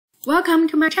Welcome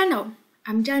to my channel.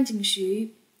 I'm Zhang Xu.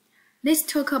 Let's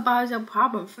talk about the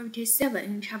problem 57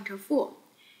 in chapter 4.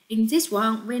 In this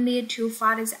one, we need to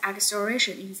find the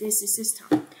acceleration in this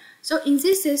system. So in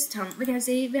this system, we can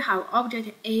see we have object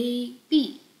A,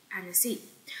 B, and C.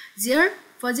 There,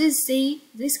 for this C,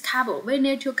 this cable, we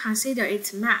need to consider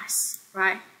its mass,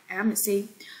 right? MC.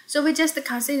 So we just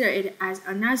consider it as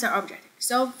another object.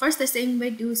 So first thing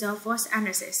we do the force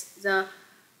analysis.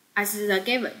 As the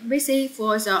given, we see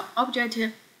for the object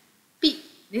B,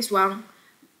 this one,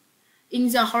 in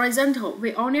the horizontal,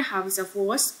 we only have the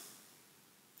force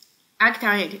acting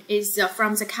on it is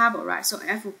from the cable, right? So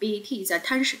FBT is the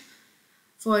tension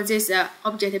for this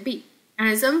object B.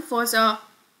 And then for the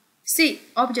C,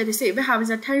 object C, we have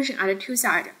the tension at the two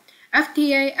sides,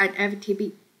 FTA and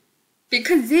FTB.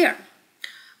 Because there,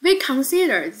 we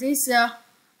consider this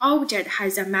object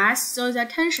has a mass, so the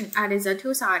tension at the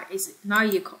two sides is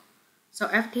not equal. So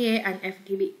FTA and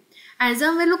FTB. And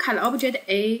then we look at object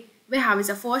A, we have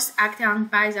the force acted on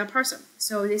by the person.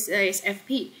 So this is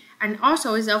FP. And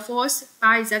also the force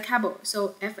by the cable,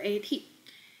 so FAT.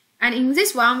 And in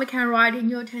this one, we can write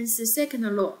Newton's second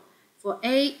law. For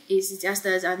A is just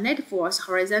the net force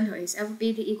horizontal is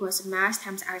FBT equals mass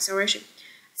times acceleration.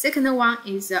 Second one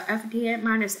is the FTA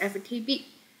minus FTB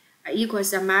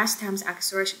equals the mass times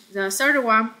acceleration. The third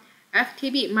one,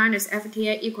 FTB minus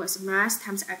FTA equals mass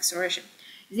times acceleration.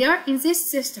 There, in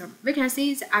this system, we can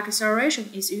see the acceleration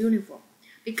is uniform.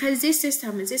 Because this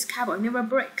system, this cable never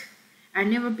break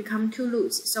and never become too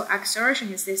loose. So acceleration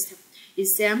in system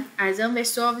is same. And then we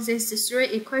solve these three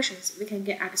equations, we can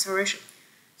get acceleration.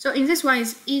 So in this one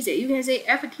is easy. You can say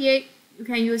FTA, you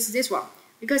can use this one.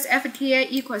 Because FTA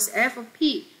equals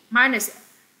FP minus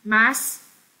mass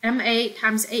MA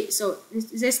times A. So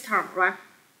this term, right?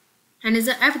 And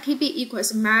then FTB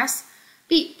equals mass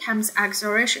B times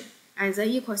acceleration, and then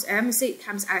equals MC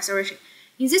times acceleration.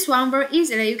 In this one, very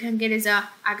easily you can get the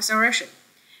acceleration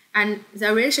and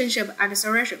the relationship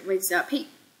acceleration with the P.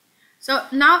 So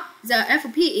now the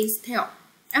FP is tail,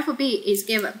 FB is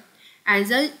given, and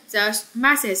then the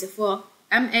masses for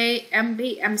MA,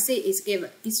 MB, MC is given.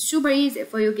 It's super easy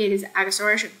for you to get the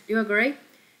acceleration. Do you agree?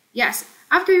 Yes.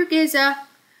 After you get the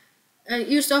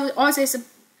you solve all these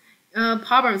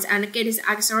problems and get this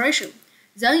acceleration,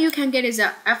 then you can get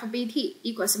the FBT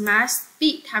equals mass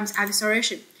B times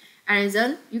acceleration, and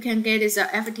then you can get the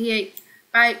FTA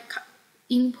by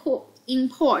import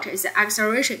the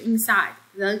acceleration inside.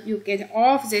 Then you get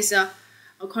all of these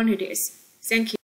quantities. Thank you.